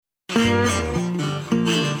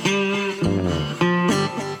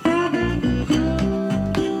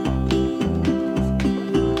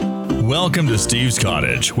Welcome to Steve's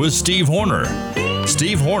Cottage with Steve Horner.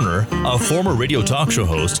 Steve Horner, a former radio talk show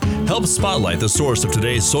host, helps spotlight the source of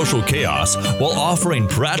today's social chaos while offering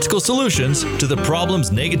practical solutions to the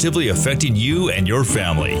problems negatively affecting you and your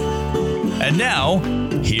family. And now,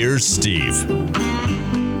 here's Steve.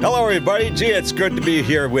 Hello, everybody. Gee, it's good to be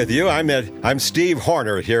here with you. I'm Steve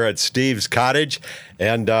Horner here at Steve's Cottage,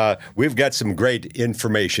 and we've got some great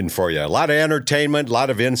information for you. A lot of entertainment, a lot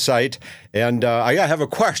of insight, and I have a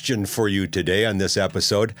question for you today on this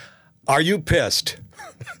episode. Are you pissed?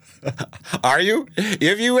 Are you?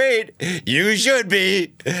 If you ain't, you should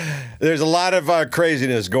be. There's a lot of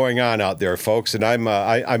craziness going on out there, folks, and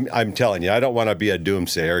I'm telling you, I don't want to be a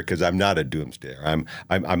doomsayer because I'm not a doomsayer.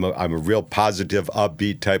 I'm a real positive,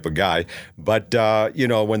 upbeat type of guy. But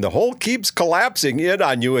when the hole keeps collapsing in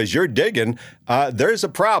on you as you're digging, there's a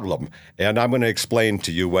problem, and I'm going to explain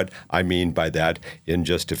to you what I mean by that in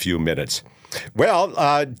just a few minutes.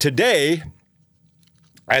 Well, today,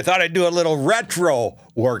 I thought I'd do a little retro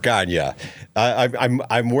work on you.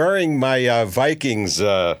 I'm wearing my Vikings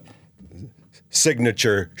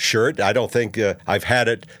signature shirt. I don't think I've had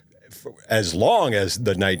it as long as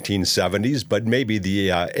the 1970s, but maybe the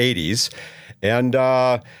 80s. And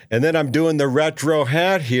then I'm doing the retro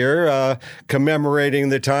hat here, commemorating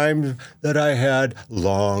the time that I had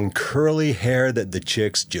long curly hair that the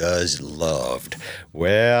chicks just loved.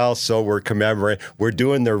 Well, so we're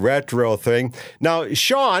doing the retro thing. Now,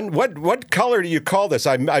 Sean, what color do you call this?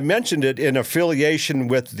 I mentioned it in affiliation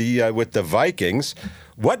with the Vikings.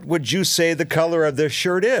 What would you say the color of this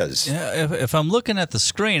shirt is? Yeah, if I'm looking at the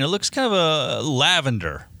screen, it looks kind of a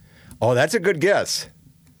lavender. Oh, that's a good guess.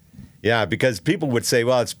 Yeah, because people would say,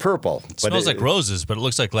 well, it's purple. It smells like roses, but it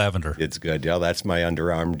looks like lavender. It's good. Yeah, that's my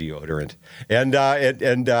underarm deodorant. And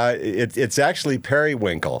it's actually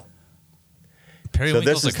periwinkle.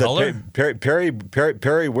 Periwinkle's a color?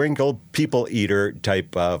 Periwinkle people eater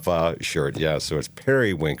type of shirt. Yeah, so it's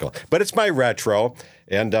periwinkle. But it's my retro,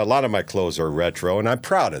 and a lot of my clothes are retro, and I'm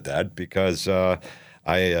proud of that because I'm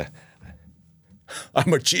a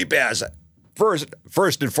cheap ass.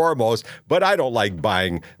 First and foremost, but I don't like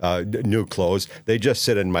buying new clothes. They just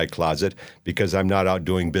sit in my closet because I'm not out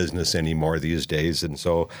doing business anymore these days, and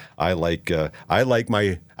so I like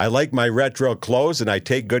my retro clothes, and I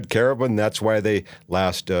take good care of them. And that's why they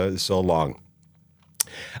last so long.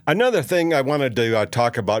 Another thing I wanted to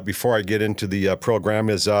talk about before I get into the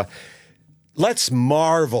program is let's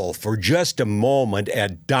marvel for just a moment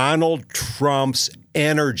at Donald Trump's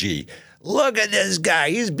energy. Look at this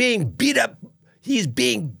guy. He's being beat up. He's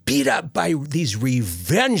being beat up by these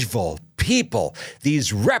revengeful people,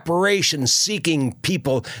 these reparation-seeking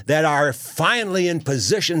people that are finally in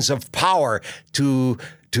positions of power to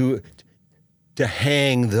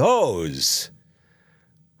hang those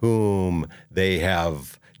whom they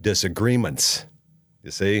have disagreements. You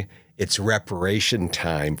see, it's reparation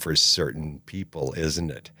time for certain people, isn't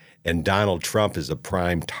it? And Donald Trump is a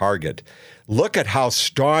prime target. Look at how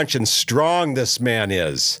staunch and strong this man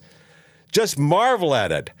is. Just marvel at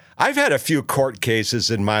it. I've had a few court cases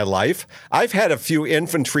in my life. I've had a few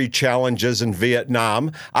infantry challenges in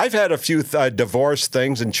Vietnam. I've had a few divorce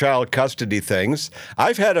things and child custody things.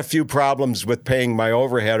 I've had a few problems with paying my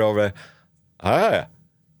overhead over.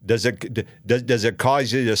 Does it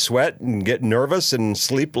cause you to sweat and get nervous and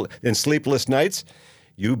sleepless nights?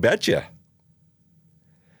 You betcha.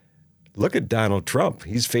 Look at Donald Trump.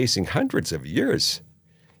 He's facing hundreds of years.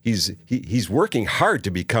 He's working hard to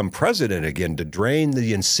become president again, to drain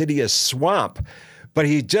the insidious swamp. But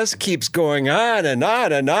he just keeps going on and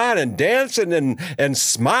on and on and dancing and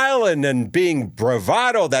smiling and being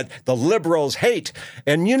bravado that the liberals hate.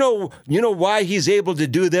 And you know why he's able to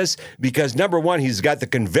do this? Because number one, he's got the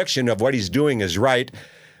conviction of what he's doing is right,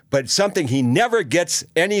 but something he never gets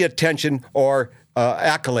any attention or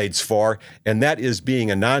accolades for, and that is being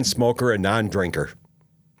a non-smoker, a non-drinker.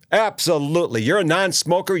 Absolutely. You're a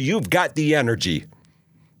non-smoker. You've got the energy.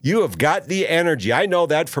 You have got the energy. I know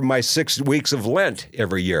that from my 6 weeks of Lent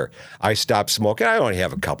every year. I stop smoking. I only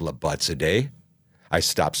have a couple of butts a day. I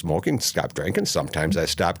stop smoking, stop drinking. Sometimes I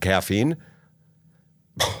stop caffeine.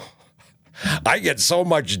 I get so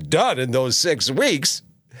much done in those 6 weeks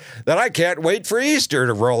that I can't wait for Easter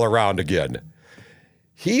to roll around again.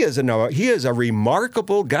 He is a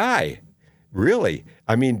remarkable guy, really.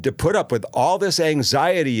 I mean, to put up with all this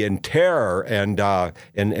anxiety and terror and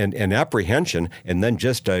apprehension, and then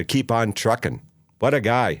just keep on trucking. What a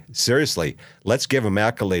guy! Seriously, let's give him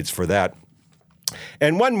accolades for that.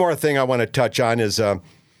 And one more thing I want to touch on is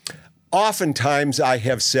oftentimes I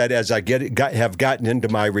have said, as I have gotten into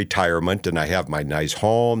my retirement and I have my nice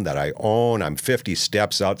home that I own, I'm 50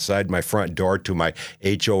 steps outside my front door to my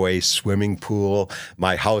HOA swimming pool.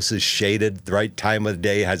 My house is shaded the right time of the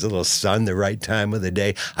day, has a little sun the right time of the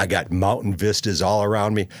day. I got mountain vistas all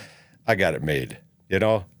around me. I got it made.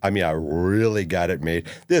 I really got it made.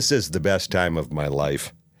 This is the best time of my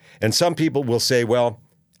life. And some people will say, well,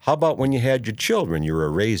 how about when you had your children? You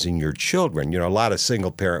were raising your children. A lot of single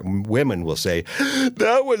parent women will say,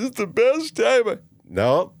 that was the best time.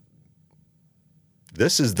 No,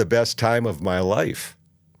 this is the best time of my life.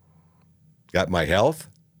 Got my health,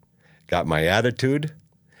 got my attitude,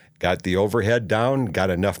 got the overhead down, got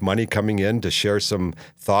enough money coming in to share some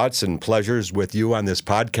thoughts and pleasures with you on this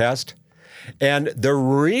podcast. And the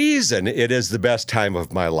reason it is the best time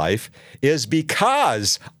of my life is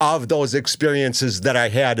because of those experiences that I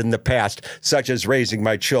had in the past, such as raising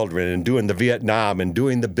my children and doing the Vietnam and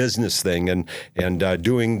doing the business thing and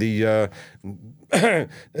doing the...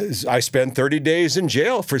 I spent 30 days in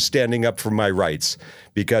jail for standing up for my rights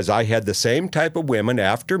because I had the same type of women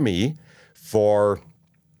after me for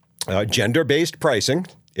gender-based pricing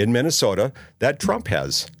in Minnesota that Trump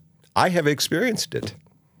has. I have experienced it.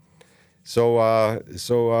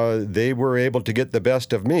 So they were able to get the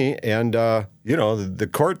best of me, and the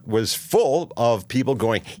court was full of people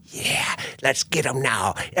going, "Yeah, let's get them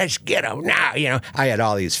now. Let's get them now." I had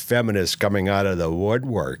all these feminists coming out of the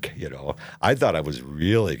woodwork. I thought I was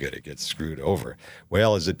really going to get screwed over.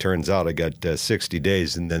 Well, as it turns out, I got 60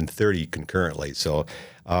 days and then 30 concurrently. So,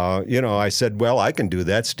 I said, well, I can do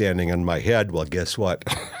that standing on my head. Well, guess what?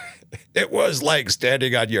 It was like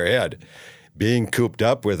standing on your head. Being cooped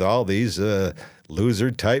up with all these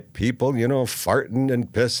loser-type people, farting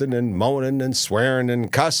and pissing and moaning and swearing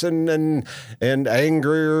and cussing and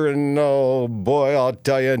anger and, oh, boy, I'll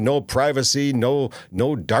tell you, no privacy, no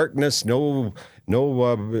darkness, no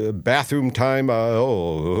bathroom time.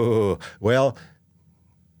 Well,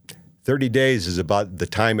 30 days is about the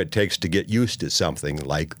time it takes to get used to something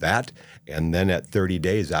like that, and then at 30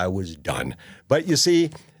 days, I was done. But you see...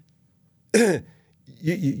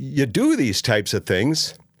 You do these types of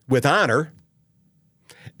things with honor,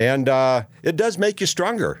 and it does make you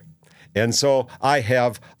stronger. And so I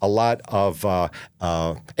have a lot of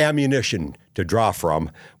ammunition to draw from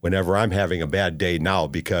whenever I'm having a bad day now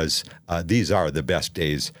because these are the best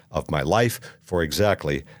days of my life for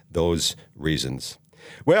exactly those reasons.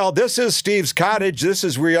 Well, this is Steve's Cottage. This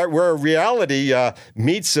is where reality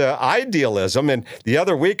meets idealism. And the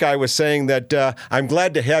other week I was saying that I'm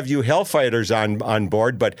glad to have you hellfighters on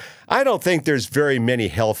board, but I don't think there's very many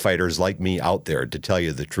hellfighters like me out there, to tell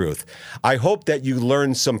you the truth. I hope that you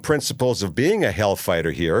learn some principles of being a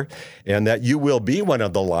hellfighter here and that you will be one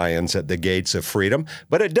of the lions at the gates of freedom.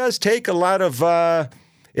 But it does take a lot of...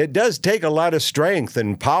 strength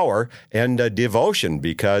and power and devotion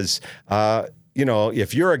because...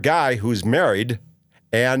 if you're a guy who's married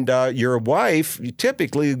and your wife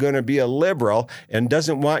typically is going to be a liberal and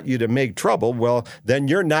doesn't want you to make trouble, well, then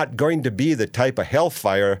you're not going to be the type of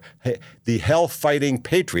the hell-fighting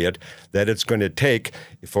patriot that it's going to take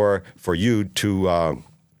for you to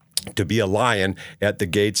be a lion at the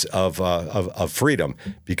gates of freedom,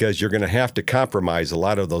 because you're going to have to compromise a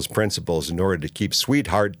lot of those principles in order to keep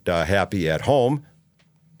sweetheart happy at home.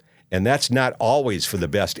 And that's not always for the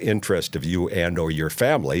best interest of you and or your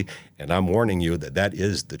family. And I'm warning you that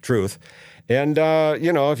is the truth. And,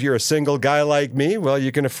 if you're a single guy like me, well,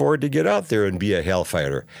 you can afford to get out there and be a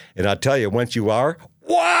hellfighter. And I'll tell you, once you are,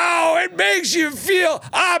 wow, it makes you feel,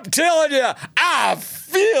 I'm telling you, I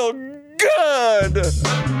feel good.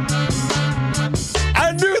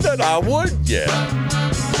 I knew that I would, yeah.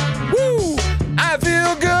 Woo, I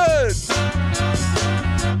feel good.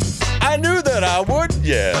 I knew that I would,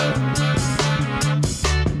 yeah.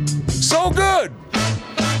 So good.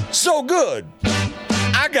 So good.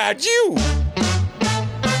 I got you.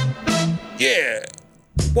 Yeah.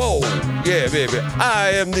 Whoa. Yeah, baby. I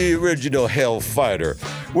am the original hellfighter.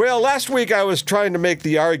 Well, last week I was trying to make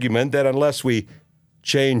the argument that unless we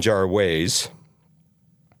change our ways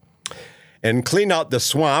and clean out the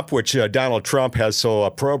swamp, which Donald Trump has so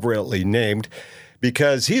appropriately named,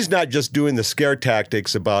 because he's not just doing the scare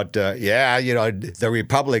tactics about, the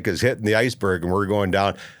Republic is hitting the iceberg and we're going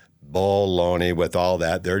down. Baloney with all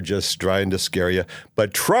that. They're just trying to scare you.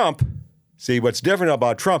 But Trump, see, what's different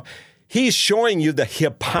about Trump, he's showing you the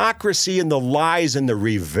hypocrisy and the lies and the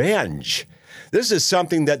revenge. This is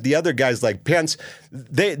something that the other guys like Pence,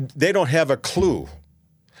 they don't have a clue.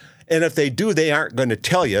 And if they do, they aren't going to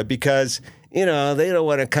tell you because... they don't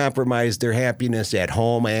want to compromise their happiness at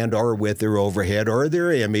home and or with their overhead or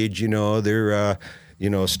their image. They're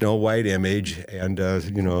Snow White image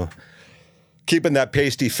and, keeping that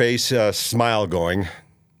pasty face smile going.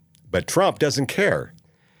 But Trump doesn't care.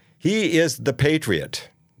 He is the patriot.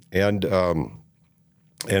 And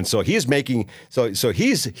so he's making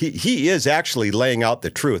he is actually laying out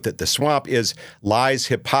the truth that the swamp is lies,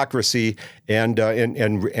 hypocrisy, and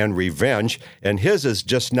revenge, and his is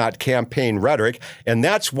just not campaign rhetoric, and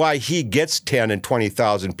that's why he gets 10 and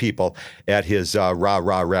 20,000 people at his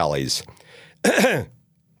rah-rah rallies.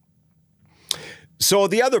 So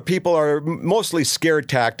the other people are mostly scare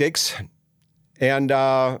tactics and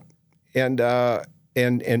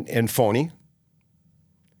phony.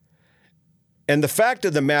 And the fact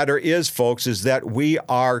of the matter is, folks, is that we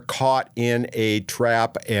are caught in a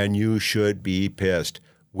trap, and you should be pissed.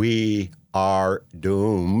 We are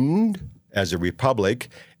doomed as a republic,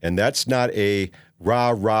 and that's not a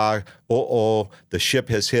rah-rah, the ship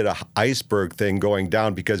has hit an iceberg thing going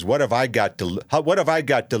down, because what have I got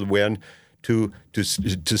to win to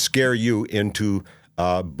scare you into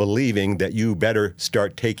believing that you better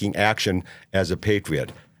start taking action as a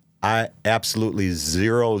patriot? I absolutely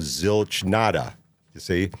zero, zilch, nada, you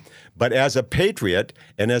see. But as a patriot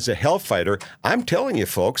and as a hellfighter, I'm telling you,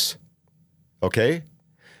 folks, okay,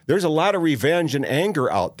 there's a lot of revenge and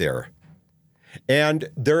anger out there. And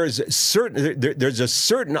there's a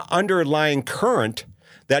certain underlying current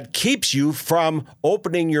that keeps you from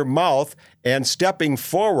opening your mouth and stepping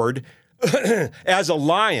forward as a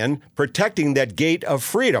lion protecting that gate of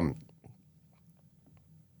freedom.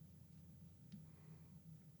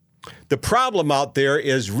 The problem out there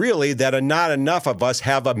is really that not enough of us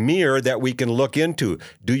have a mirror that we can look into.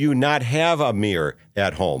 Do you not have a mirror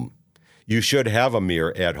at home? You should have a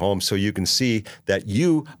mirror at home so you can see that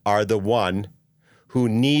you are the one who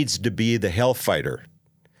needs to be the hellfighter.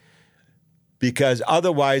 Because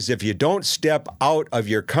otherwise, if you don't step out of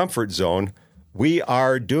your comfort zone, we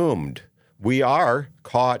are doomed. We are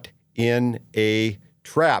caught in a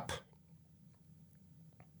trap.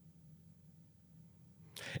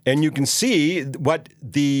 And you can see what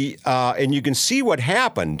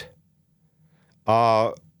happened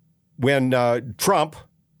when Trump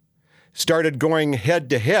started going head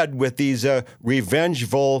to head with these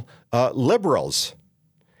revengeful liberals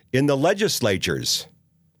in the legislatures,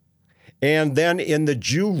 and then in the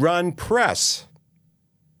Jew-run press.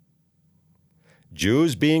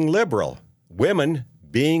 Jews being liberal, women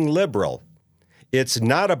being liberal. It's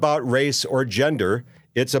not about race or gender.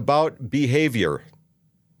 It's about behavior.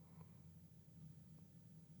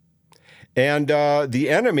 And the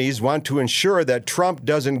enemies want to ensure that Trump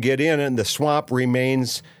doesn't get in and the swamp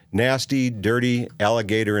remains nasty, dirty,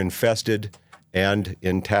 alligator-infested, and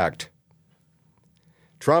intact.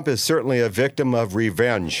 Trump is certainly a victim of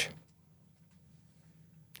revenge.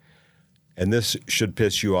 And this should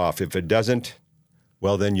piss you off. If it doesn't,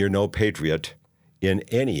 well, then you're no patriot in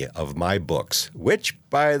any of my books, which,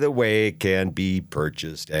 by the way, can be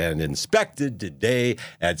purchased and inspected today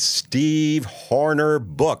at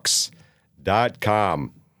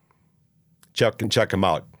SteveHornerBooks.com. Check them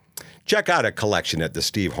out. Check out a collection at the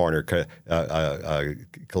Steve Horner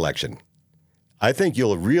collection. I think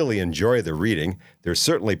you'll really enjoy the reading. They're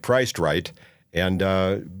certainly priced right, and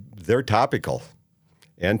they're topical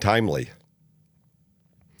and timely.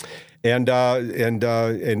 And I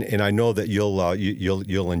know that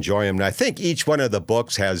you'll enjoy them. And I think each one of the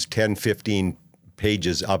books has 10, 15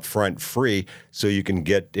 pages up front free, so you can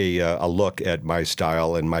get a look at my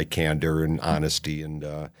style and my candor and honesty and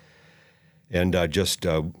just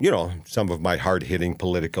some of my hard-hitting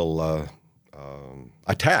political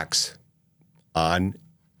attacks on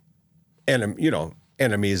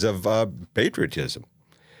enemies of patriotism.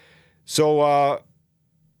 So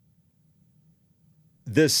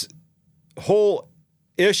this whole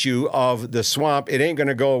issue of the swamp, it ain't going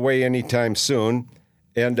to go away anytime soon,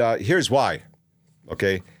 and here's why.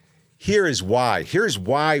 Okay, here is why. Here's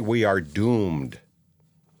why we are doomed.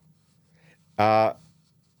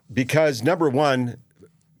 Because number one,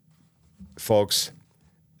 folks,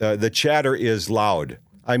 the chatter is loud.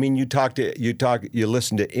 I mean, you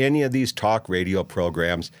listen to any of these talk radio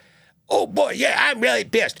programs. Oh boy, yeah, I'm really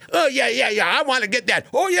pissed. Oh yeah, I want to get that.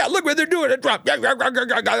 Oh yeah, look what they're doing to Trump.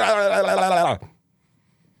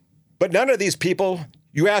 But none of these people.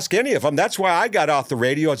 You ask any of them, that's why I got off the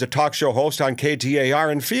radio as a talk show host on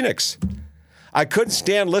KTAR in Phoenix. I couldn't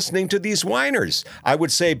stand listening to these whiners. I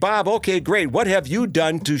would say, Bob, okay, great. What have you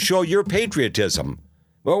done to show your patriotism?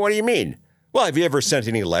 Well, what do you mean? Well, have you ever sent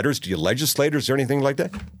any letters to your legislators or anything like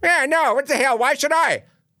that? Yeah, no, what the hell? Why should I?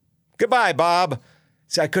 Goodbye, Bob.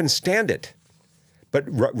 See, I couldn't stand it. But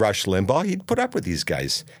Rush Limbaugh, he'd put up with these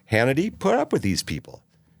guys. Hannity put up with these people.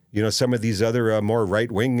 You know, some of these other more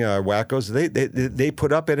right-wing wackos, they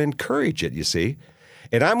put up and encourage it, you see.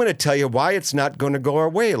 And I'm going to tell you why it's not going to go our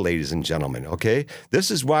way, ladies and gentlemen, okay?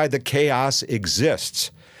 This is why the chaos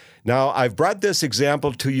exists. Now, I've brought this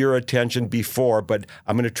example to your attention before, but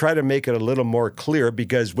I'm going to try to make it a little more clear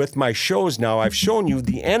because with my shows now, I've shown you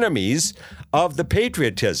the enemies of the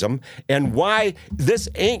patriotism and why this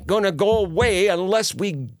ain't going to go away unless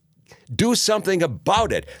we do something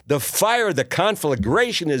about it. The fire, the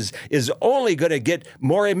conflagration is only going to get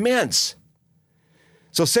more immense.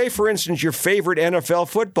 So say, for instance, your favorite NFL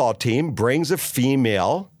football team brings a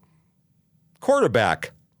female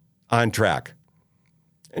quarterback on track.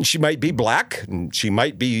 And she might be black, and she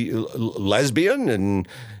might be lesbian, and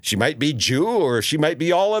she might be Jew, or she might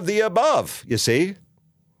be all of the above, you see.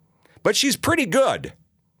 But she's pretty good.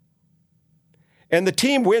 And the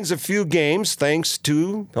team wins a few games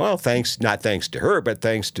not thanks to her, but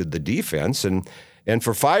thanks to the defense. And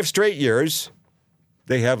for 5 straight years,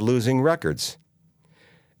 they have losing records.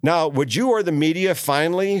 Now, would you or the media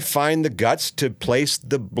finally find the guts to place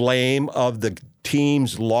the blame of the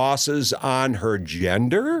team's losses on her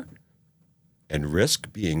gender and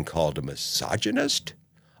risk being called a misogynist,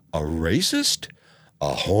 a racist,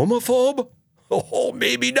 a homophobe? Oh,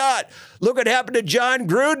 maybe not. Look what happened to John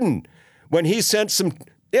Gruden when he sent some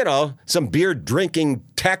beer-drinking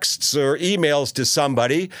texts or emails to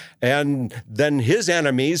somebody, and then his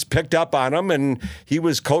enemies picked up on him, and he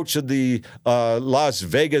was coach of the Las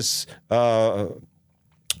Vegas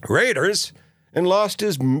Raiders and lost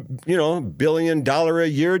his, $1 billion a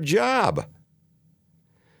year job.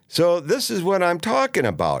 So this is what I'm talking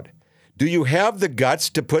about. Do you have the guts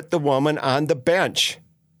to put the woman on the bench?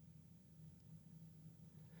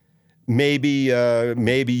 Maybe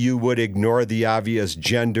you would ignore the obvious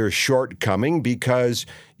gender shortcoming because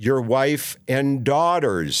your wife and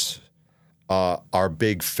daughters are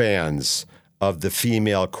big fans of the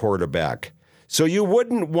female quarterback. So you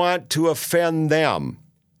wouldn't want to offend them.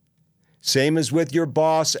 Same as with your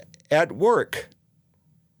boss at work.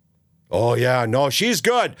 Oh, yeah, no, she's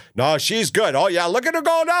good. No, she's good. Oh, yeah, look at her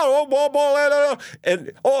go now. Oh,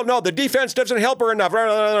 and, oh, no, the defense doesn't help her enough.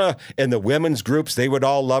 And the women's groups, they would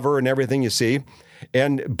all love her and everything, you see.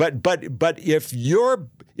 And but if you're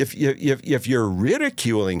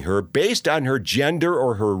ridiculing her based on her gender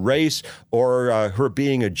or her race or her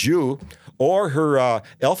being a Jew or her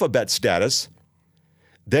alphabet status,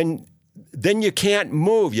 then you can't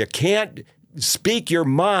move. You can't speak your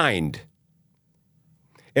mind.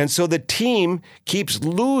 And so the team keeps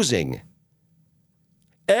losing,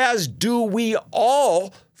 as do we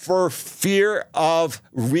all, for fear of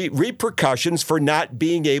repercussions for not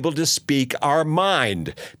being able to speak our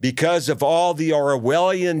mind because of all the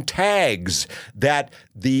Orwellian tags that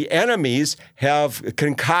the enemies have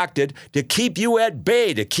concocted to keep you at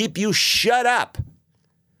bay, to keep you shut up.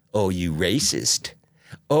 Oh, you racist.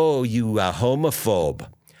 Oh, you homophobe.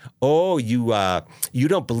 Oh, you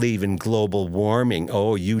don't believe in global warming.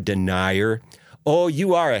 Oh, you denier. Oh,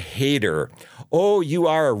 you are a hater. Oh, you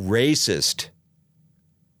are a racist.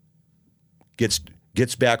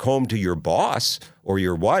 Gets back home to your boss or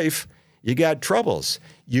your wife, you got troubles.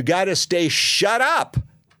 You got to stay shut up.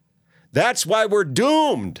 That's why we're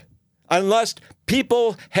doomed. Unless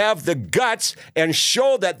people have the guts and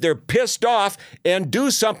show that they're pissed off and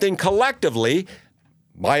do something collectively.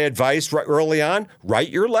 My advice early on, write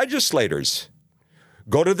your legislators.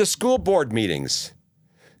 Go to the school board meetings.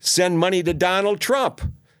 Send money to Donald Trump.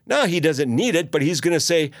 No, he doesn't need it, but he's going to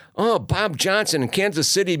say, oh, Bob Johnson in Kansas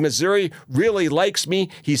City, Missouri really likes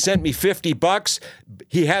me. He sent me $50.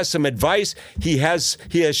 He has some advice. He has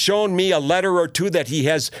shown me a letter or two that he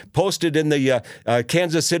has posted in the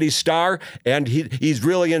Kansas City Star, and he's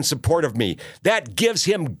really in support of me. That gives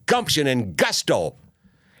him gumption and gusto.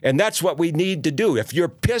 And that's what we need to do. If you're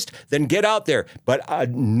pissed, then get out there. But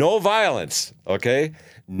no violence, okay?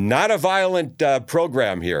 Not a violent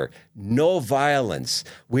program here. No violence.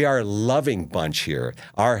 We are a loving bunch here.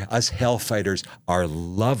 Us hellfighters are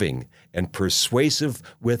loving and persuasive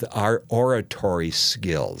with our oratory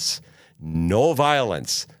skills. No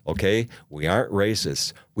violence, okay? We aren't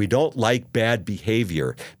racist. We don't like bad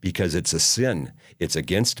behavior because it's a sin. It's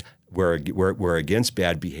against... We're against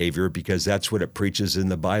bad behavior because that's what it preaches in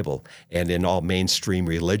the Bible and in all mainstream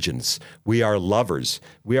religions. We are lovers.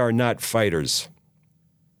 We are not fighters.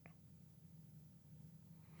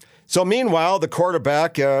 So meanwhile, the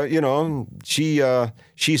quarterback,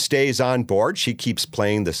 she stays on board. She keeps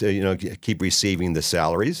playing this, keep receiving the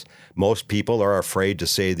salaries. Most people are afraid to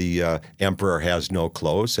say the emperor has no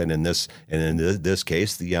clothes, and in this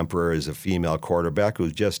case, the emperor is a female quarterback who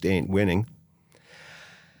just ain't winning.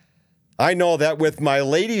 I know that with my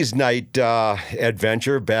ladies' night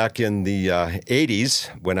adventure back in the 80s,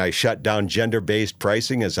 when I shut down gender-based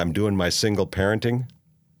pricing as I'm doing my single parenting,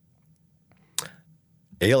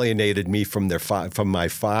 alienated me from my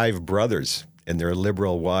 5 brothers and their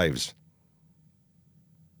liberal wives.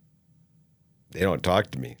 They don't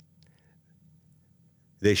talk to me.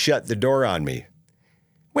 They shut the door on me.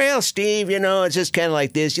 Well, Steve, it's just kind of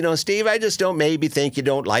like this. Steve, I just don't maybe think you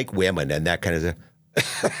don't like women and that kind of thing.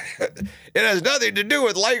 It has nothing to do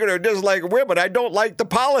with liking or disliking women. I don't like the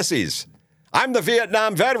policies. I'm the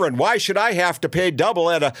Vietnam veteran. Why should I have to pay double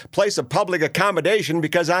at a place of public accommodation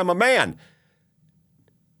because I'm a man?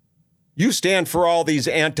 You stand for all these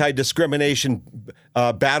anti-discrimination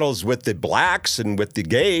battles with the blacks and with the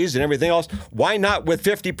gays and everything else. Why not with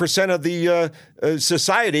 50% of the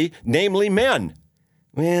society, namely men?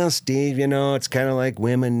 Well, Steve, it's kind of like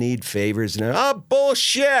women need favors. Oh,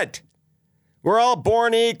 bullshit! We're all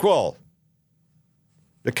born equal.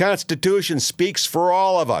 The Constitution speaks for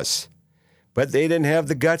all of us. But they didn't have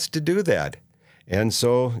the guts to do that. And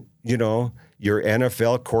so, your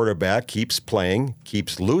NFL quarterback keeps playing,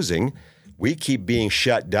 keeps losing. We keep being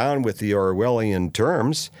shut down with the Orwellian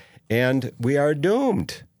terms, and we are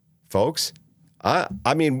doomed, folks.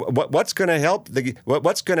 I mean, what's going to help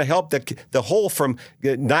what's going to help the hole from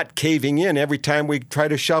not caving in every time we try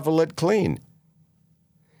to shovel it clean?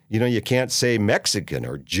 You can't say Mexican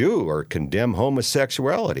or Jew or condemn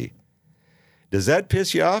homosexuality. Does that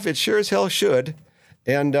piss you off? It sure as hell should.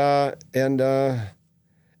 And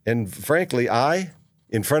frankly,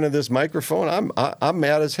 in front of this microphone, I'm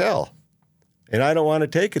mad as hell, and I don't want to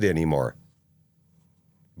take it anymore.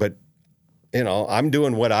 But I'm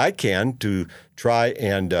doing what I can to try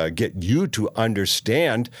and get you to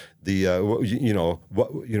understand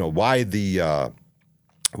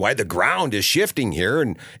why the ground is shifting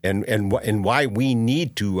here and why we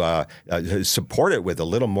need to support it with a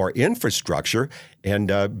little more infrastructure.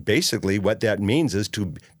 And basically what that means is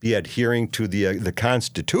to be adhering to the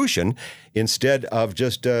Constitution instead of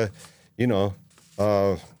just,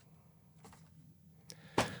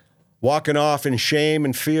 walking off in shame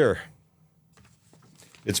and fear.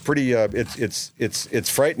 It's pretty, it's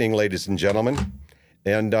frightening, ladies and gentlemen.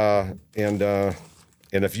 And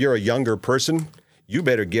if you're a younger person, you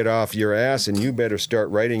better get off your ass and you better start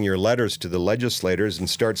writing your letters to the legislators and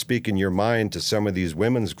start speaking your mind to some of these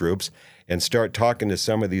women's groups and start talking to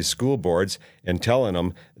some of these school boards and telling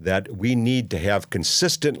them that we need to have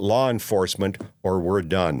consistent law enforcement or we're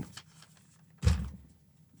done.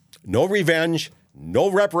 No revenge, no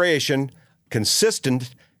reparation, consistency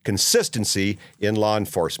in law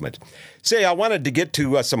enforcement. Say, I wanted to get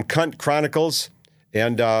to some Cunt Chronicles.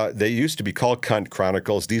 And they used to be called Cunt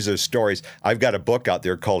Chronicles. These are stories. I've got a book out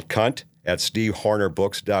there called Cunt at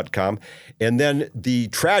stevehornerbooks.com. And then the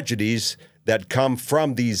tragedies that come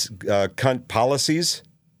from these cunt policies,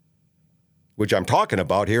 which I'm talking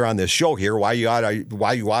about here on this show here, why you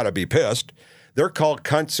ought to be pissed, they're called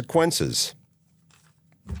consequences.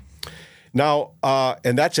 Now,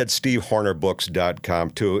 and that's at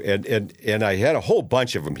stevehornerbooks.com too. And I had a whole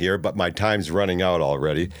bunch of them here, but my time's running out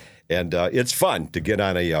already. And it's fun to get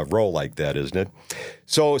on a roll like that, isn't it?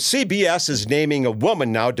 So CBS is naming a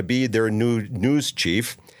woman now to be their new news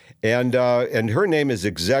chief, and her name is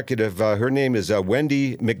Her name is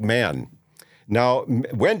Wendy McMahon. Now,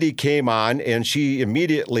 Wendy came on, and she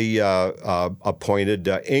immediately appointed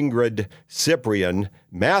Ingrid Cyprian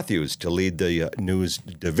Matthews to lead the news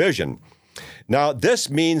division. Now, this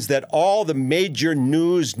means that all the major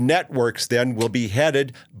news networks then will be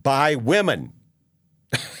headed by women.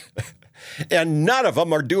 And none of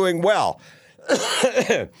them are doing well.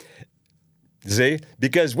 See?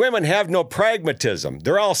 Because women have no pragmatism.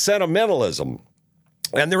 They're all sentimentalism.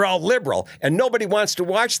 And they're all liberal. And nobody wants to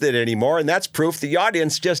watch that anymore. And that's proof the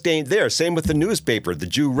audience just ain't there. Same with the newspaper, the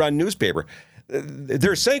Jew-run newspaper.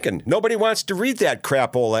 They're sinking. Nobody wants to read that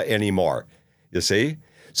crapola anymore. You see?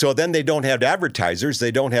 So then they don't have advertisers, they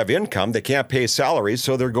don't have income, they can't pay salaries,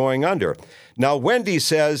 so they're going under. Now, Wendy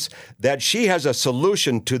says that she has a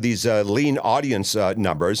solution to these lean audience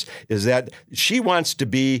numbers, is that she wants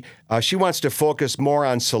to focus more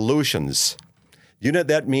on solutions. You know what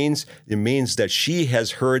that means? It means that she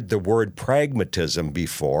has heard the word pragmatism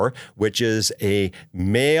before, which is a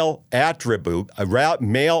male attribute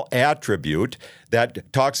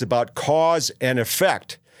that talks about cause and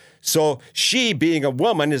effect. So she, being a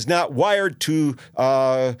woman, is not wired to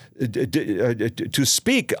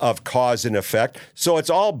speak of cause and effect. So it's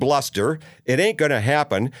all bluster. It ain't going to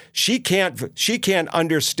happen. She can't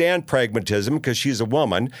understand pragmatism because she's a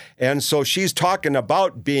woman, and so she's talking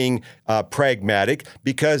about being pragmatic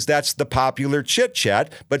because that's the popular chit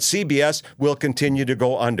chat. But CBS will continue to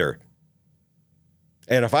go under.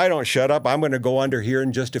 And if I don't shut up, I'm going to go under here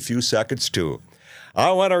in just a few seconds too.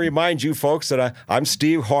 I want to remind you folks that I'm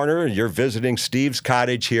Steve Horner, and you're visiting Steve's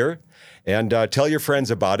Cottage here. And tell your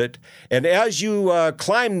friends about it. And as you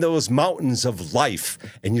climb those mountains of life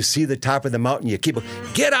and you see the top of the mountain,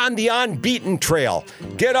 get on the unbeaten trail.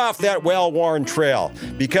 Get off that well-worn trail.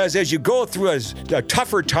 Because as you go through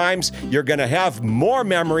tougher times, you're going to have more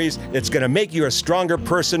memories. It's going to make you a stronger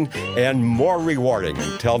person and more rewarding.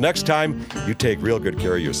 Until next time, you take real good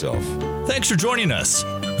care of yourself. Thanks for joining us.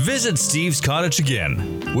 Visit Steve's Cottage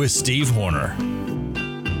again with Steve Horner.